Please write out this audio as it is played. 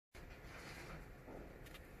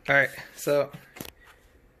Alright, so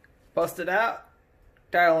busted out,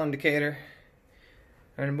 dial indicator.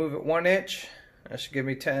 I'm going to move it 1 inch. That should give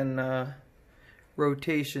me 10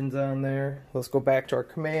 rotations on there. Let's go back to our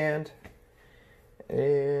command.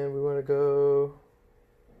 And we want to go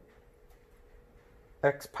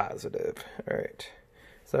X positive. Alright,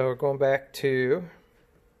 so we're going back to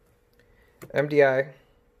MDI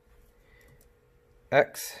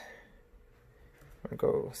X. I'm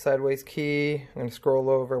going to go sideways key. I'm going to scroll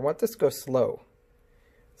over. I want this to go slow.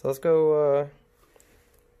 So let's go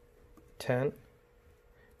 10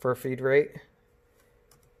 for a feed rate.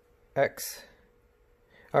 X.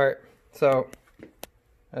 Alright, so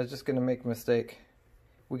I was just going to make a mistake.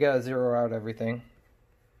 We got to zero out everything.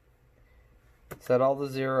 Set all to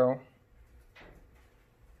 0.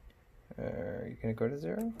 Are you going to go to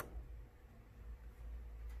 0?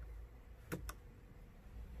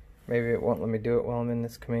 Maybe it won't let me do it while I'm in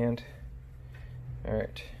this command.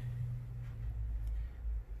 Alright.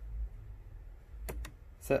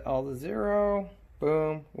 Set all to 0.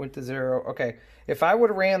 Boom. Went to 0. Okay. If I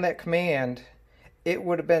would have ran that command, it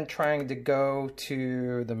would have been trying to go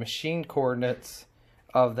to the machine coordinates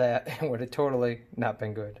of that and would have totally not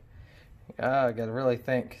been good. I gotta really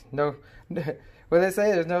think. No, what they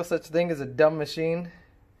say, there's no such thing as a dumb machine.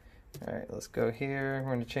 Alright, let's go here.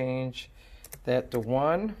 We're gonna change that to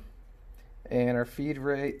 1 and our feed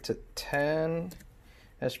rate to 10.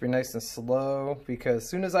 That should be nice and slow because as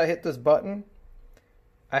soon as I hit this button,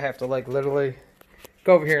 I have to like literally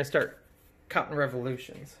go over here and start counting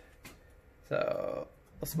revolutions. So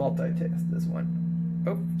let's multitask this one.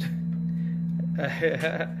 Oh.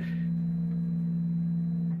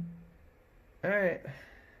 Alright.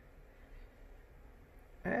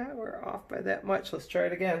 Yeah, we're off by that much. Let's try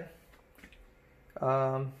it again.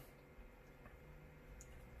 Go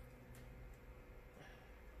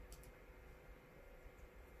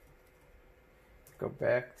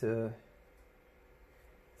back to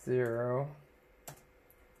 0.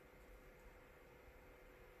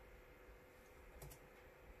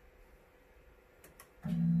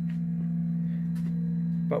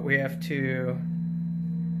 But we have to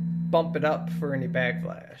bump it up for any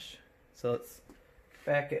backflash. So let's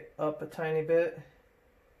back it up a tiny bit.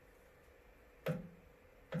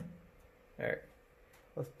 Alright,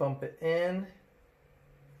 let's bump it in.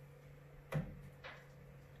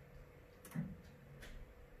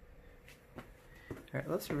 Alright,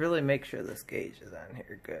 let's really make sure this gauge is on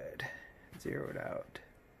here good. Zeroed out.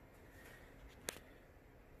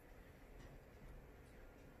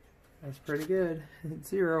 That's pretty good. It's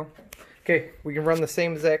 0. Okay, we can run the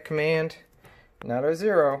same exact command. Not our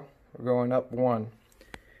 0. We're going up 1.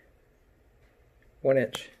 1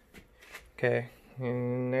 inch. Okay,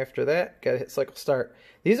 and after that, gotta hit cycle start.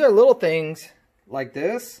 These are little things like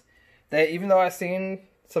this that even though I've seen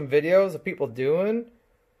some videos of people doing,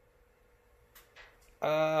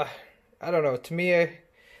 I don't know, to me,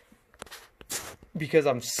 because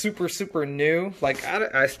I'm super new, like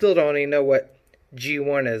I still don't even know what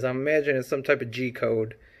G1 is. I'm imagining it's some type of G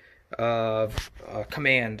code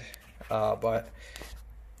command, but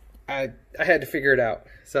I had to figure it out.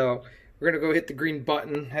 So we're gonna go hit the green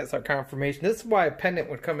button. That's our confirmation. This is why a pendant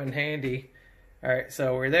would come in handy. All right,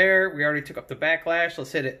 so we're there. We already took up the backlash.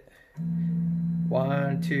 Let's hit it.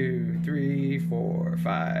 1, 2, 3, 4,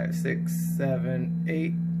 5, 6, 7,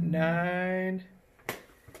 8, 9.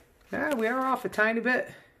 Yeah, we are off a tiny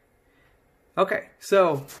bit. Okay,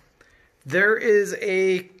 so there is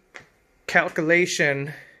a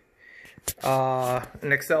calculation,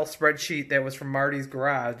 an Excel spreadsheet that was from Marty's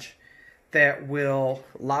Garage that will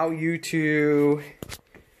allow you to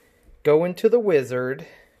go into the wizard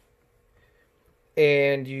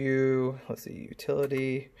and let's see,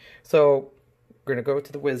 utility. So we're going to go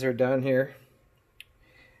to the wizard down here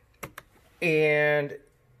and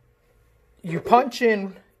you punch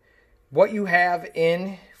in what you have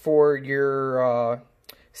in for your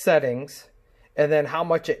settings and then how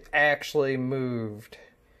much it actually moved.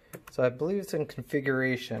 So I believe it's in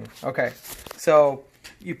configuration. Okay, so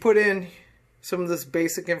you put in some of this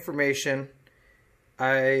basic information.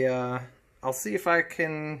 I'll see if I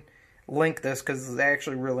can link this because it's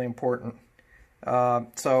actually really important.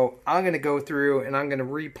 So I'm going to go through and I'm going to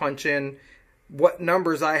re-punch in what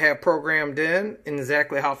numbers I have programmed in and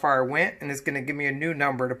exactly how far I went, and it's going to give me a new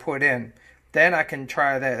number to put in. Then I can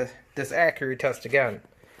try this accuracy test again.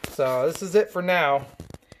 So this is it for now.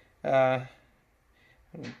 Yeah.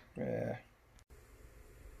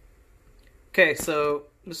 Okay, so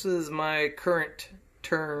this is my current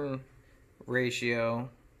turn ratio,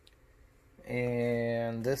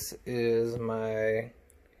 and this is my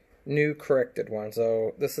new corrected one.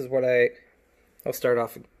 So this is what I I'll start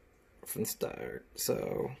off from the start.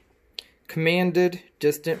 So, commanded,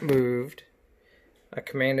 distant, moved. I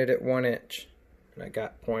commanded it 1 inch, and I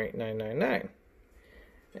got 0.999.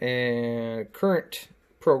 And current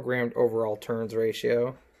programmed overall turns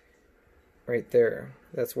ratio, right there.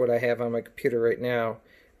 That's what I have on my computer right now.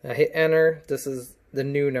 I hit enter. This is the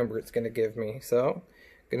new number it's going to give me. So,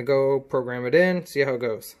 I'm going to go program it in, see how it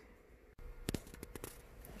goes.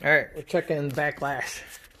 Alright, we're checking backlash.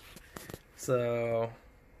 So,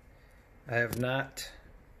 I have not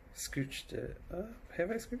scooched it up. Have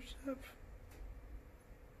I scooched it up?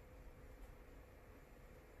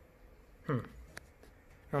 I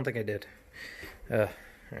don't think I did. Alright.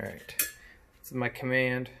 This is my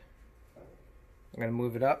command. I'm going to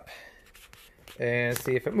move it up and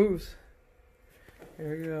see if it moves.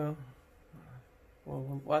 Here we go.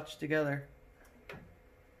 We'll watch together.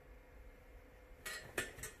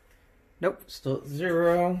 Nope, still at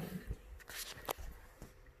 0.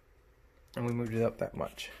 And we moved it up that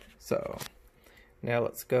much. So now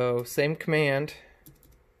let's go, same command,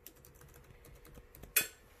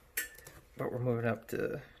 but we're moving up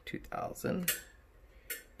to 2000.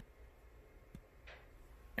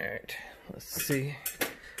 Alright, let's see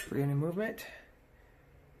if we're getting movement.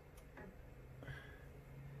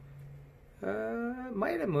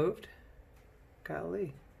 Might have moved.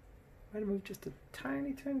 Golly. Might have moved just a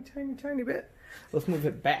tiny bit. Let's move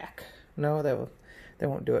it back. No, that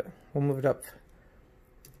won't do it. We'll move it up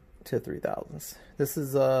to 3000s. This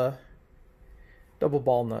is double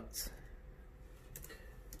ball nuts.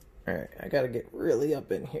 Alright, I gotta get really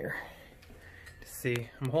up in here to see.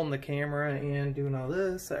 I'm holding the camera and doing all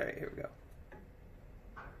this. Alright, here we go.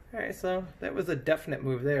 Alright, so that was a definite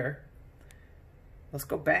move there. Let's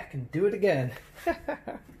go back and do it again.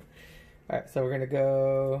 Alright, so we're gonna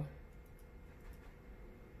go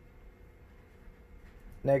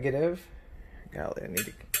negative. Golly, I need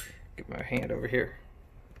to get my hand over here.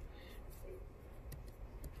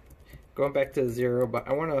 Going back to 0, but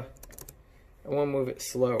I wanna move it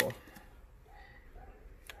slow.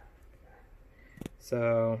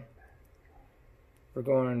 So we're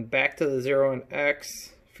going back to the 0 on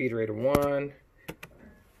X, feed rate of 1,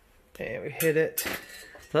 and we hit it.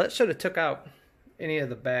 So that should have took out any of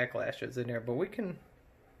the backlashes in there, but we can,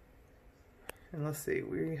 and let's see,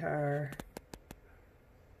 we are,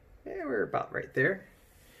 yeah, we're about right there.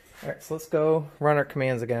 Alright, so let's go run our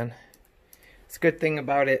commands again. It's a good thing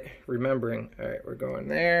about it, remembering. Alright, we're going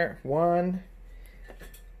there, 1.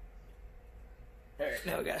 Alright,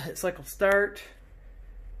 now we gotta hit cycle start.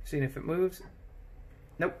 Seeing if it moves.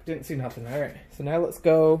 Nope, didn't see nothing. Alright, so now let's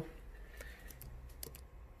go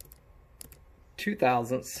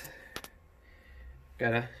 2000s.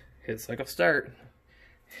 Gotta hit cycle start.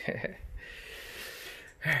 Alright,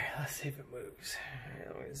 let's see if it moves.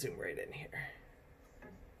 Alright, let me zoom right in here.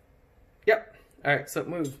 Yep. Alright, so it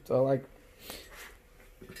moved. So like,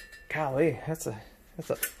 golly, that's a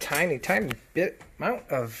tiny bit amount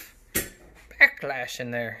of backlash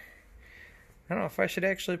in there. I don't know if I should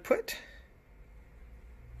actually put,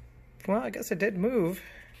 well, I guess it did move.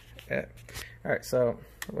 Yeah. Alright, so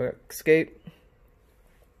we're gonna escape.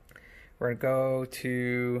 We're gonna go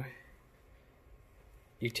to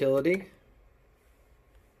utility,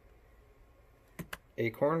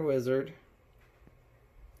 Acorn Wizard,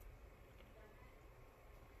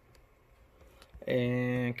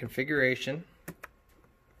 and configuration,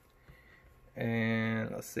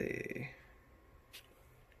 and let's see.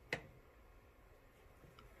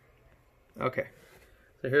 Okay,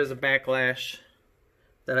 so here's a backlash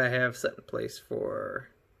that I have set in place for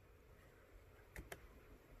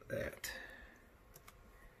that.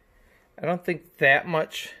 I don't think that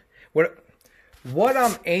much. What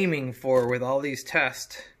I'm aiming for with all these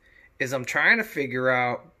tests is I'm trying to figure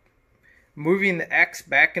out, moving the X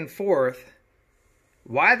back and forth,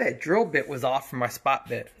 why that drill bit was off from my spot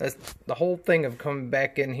bit. That's the whole thing of coming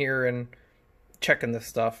back in here and checking this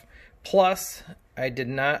stuff. Plus, I did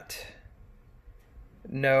not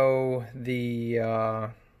know the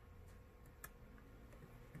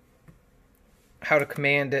how to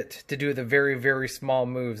command it to do the very small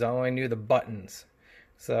moves. I only knew the buttons.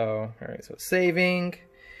 So, alright, so saving.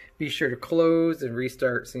 Be sure to close and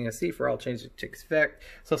restart CNC for all changes to take effect.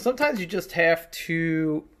 So sometimes you just have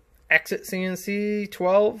to exit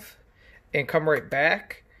cnc12 and come right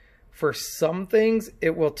back. For some things,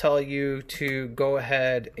 it will tell you to go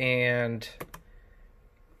ahead and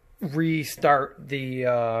restart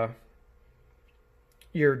the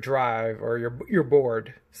your drive or your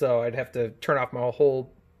board. So I'd have to turn off my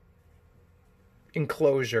whole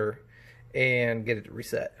enclosure and get it to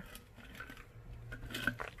reset.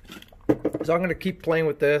 So I'm going to keep playing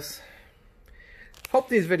with this. hope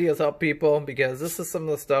these videos help people, because this is some of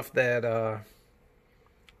the stuff that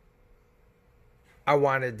I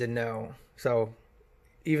wanted to know. So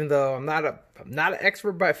even though I'm not an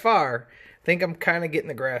expert by far, I think I'm kind of getting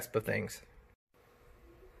the grasp of things.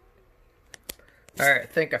 All right, I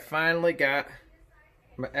think I finally got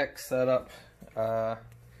my X set up.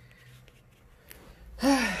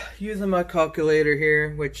 Using my calculator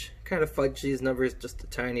here, which kind of fudged these numbers just a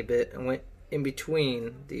tiny bit. I went in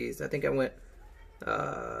between these. I think I went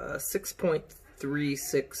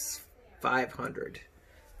 6.36500.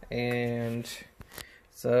 And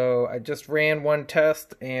so I just ran one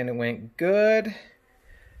test and it went good.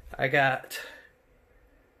 I got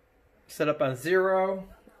set up on 0.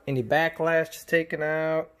 Any backlash is taken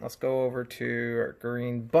out. Let's go over to our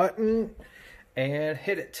green button and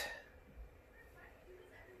hit it.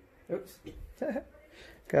 Oops.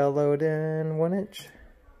 Gotta load in 1 inch.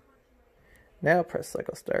 Now press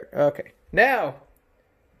cycle start. Okay. Now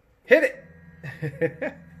hit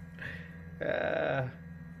it.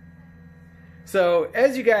 So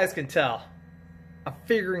as you guys can tell, I'm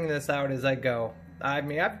figuring this out as I go. I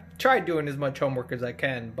mean, I've tried doing as much homework as I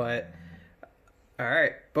can, but all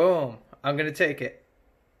right, boom. I'm gonna take it.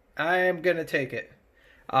 I am gonna take it.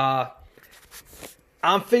 I'm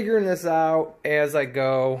figuring this out as I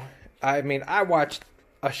go. I mean, I watched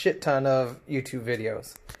a shit ton of YouTube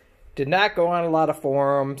videos. Did not go on a lot of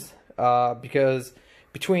forums because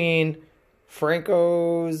between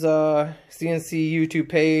Franco's CNC YouTube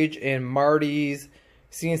page and Marty's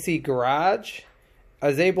CNC Garage, I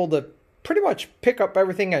was able to pretty much pick up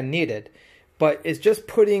everything I needed. But it's just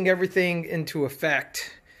putting everything into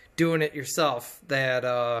effect, doing it yourself, that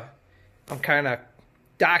I'm kind of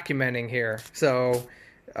documenting here. So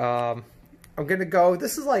I'm going to go,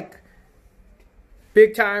 this is like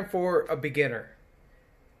big time for a beginner.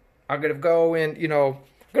 I'm going to go and, I'm going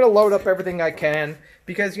to load up everything I can,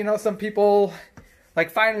 because, some people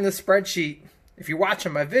like finding the spreadsheet. If you're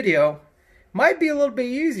watching my video, might be a little bit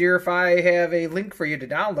easier if I have a link for you to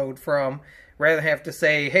download from, rather than have to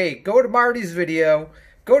say, hey, go to Marty's video,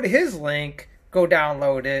 go to his link, go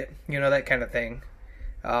download it, that kind of thing.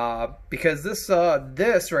 Because this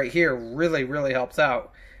right here really, really helps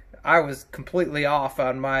out. I was completely off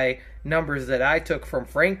on my numbers that I took from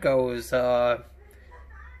Franco's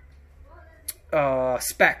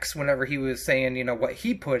specs whenever he was saying, what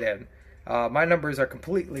he put in. My numbers are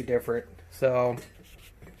completely different. So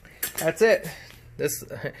that's it. This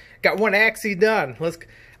got one axis done.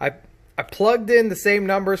 I plugged in the same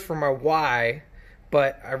numbers for my Y,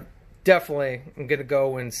 but I definitely am going to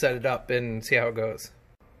go and set it up and see how it goes.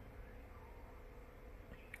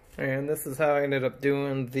 And this is how I ended up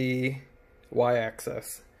doing the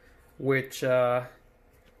Y-axis, which,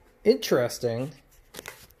 interesting.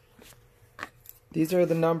 These are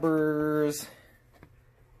the numbers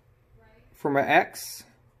for my X,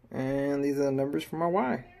 and these are the numbers for my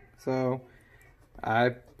Y. So I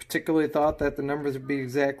particularly thought that the numbers would be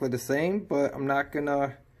exactly the same, but I'm not going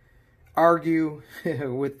to argue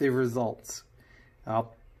with the results. I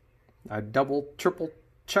double, triple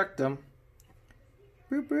checked them.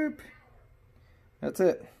 Boop, boop. That's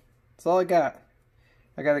it. That's all I got.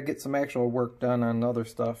 I got to get some actual work done on other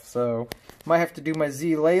stuff, so might have to do my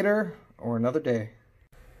Z later or another day.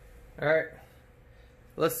 Alright,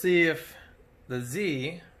 let's see if the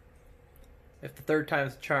Z, if the third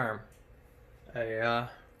time's a charm. I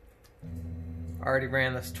already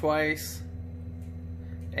ran this twice,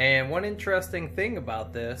 and one interesting thing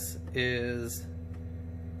about this is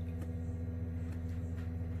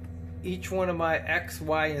each one of my X,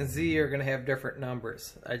 Y, and Z are going to have different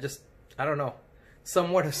numbers. I don't know,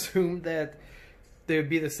 somewhat assumed that they would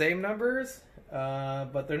be the same numbers,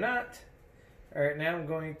 but they're not. Alright, now I'm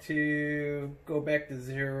going to go back to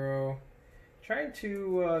 0, trying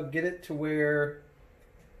to get it to where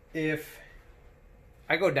if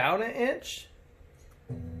I go down an inch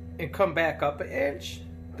and come back up an inch,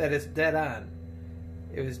 that is dead on.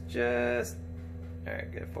 It was just, alright,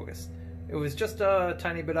 get it focused. It was just a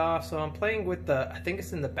tiny bit off, so I'm playing with the, I think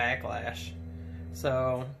it's in the backlash.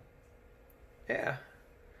 So, yeah,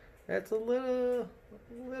 that's a little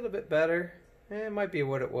bit better. It might be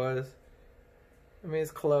what it was. I mean,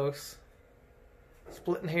 it's close.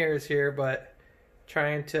 Splitting hairs here, but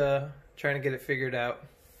trying to get it figured out.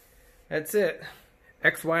 That's it.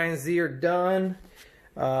 X, Y, and Z are done.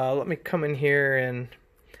 Let me come in here and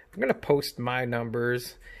I'm gonna post my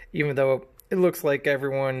numbers, even though it looks like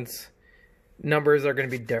everyone's numbers are gonna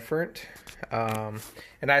be different.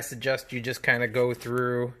 And I suggest you just kind of go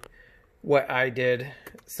through what I did,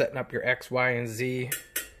 setting up your X, Y, and Z.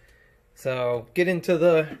 So get into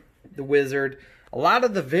the wizard. a lot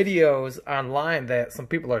of the videos online that some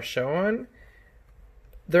people are showing,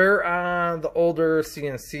 they're on the older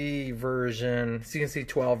CNC version,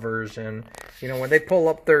 cnc12 version. You know, when they pull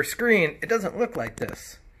up their screen, it doesn't look like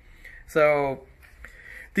this. So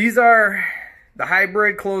these are the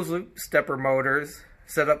hybrid closed loop stepper motors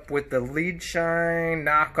set up with the lead shine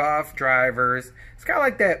knockoff drivers. It's kind of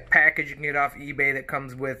like that package you can get off eBay that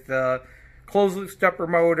comes with the closed loop stepper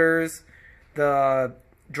motors, the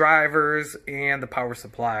drivers, and the power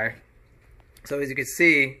supply. So as you can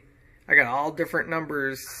see, I got all different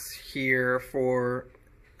numbers here for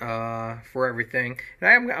everything,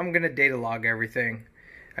 and I'm gonna data log everything.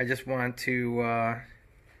 I just want to.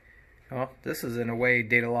 Oh, this is in a way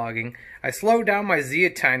data logging. I slow down my Z a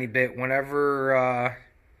tiny bit whenever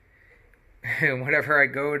whenever I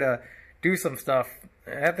go to do some stuff.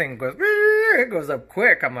 That thing goes, it goes up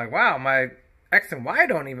quick. I'm like, wow, my X and Y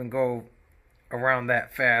don't even go around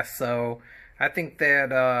that fast. So I think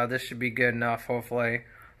that this should be good enough. Hopefully,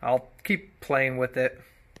 I'll keep playing with it.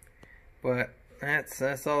 But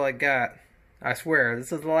that's all I got. I swear,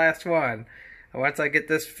 this is the last one. Once I get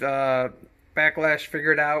this backlash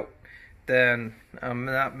figured out, then I'm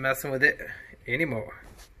not messing with it anymore.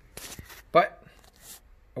 But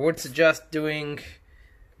I would suggest doing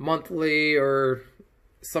monthly or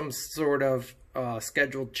some sort of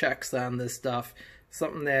scheduled checks on this stuff.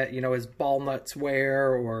 Something that, you know, is ball nuts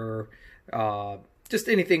wear or just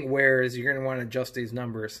anything wears. You're going to want to adjust these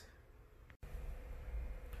numbers.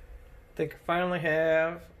 I think I finally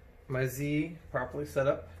have my Z properly set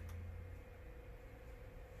up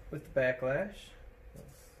with the backlash.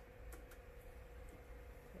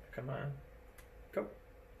 Come on. Go.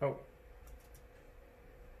 Oh.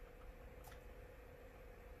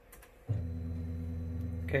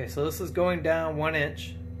 Okay, so this is going down 1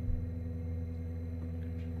 inch.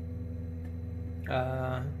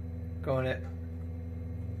 Going at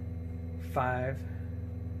 5.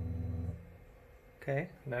 Okay,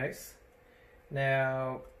 nice.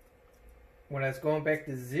 Now, when I was going back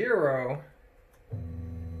to 0,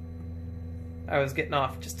 I was getting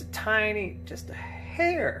off just a tiny, just a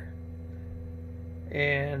hair,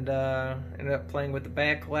 and ended up playing with the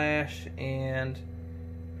backlash, and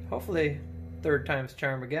hopefully third time's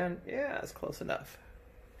charm again. Yeah, it's close enough.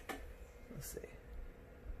 Let's see.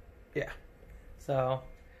 Yeah, so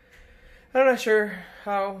I'm not sure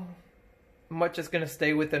how much it's gonna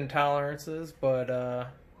stay within tolerances, but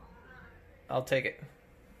I'll take it.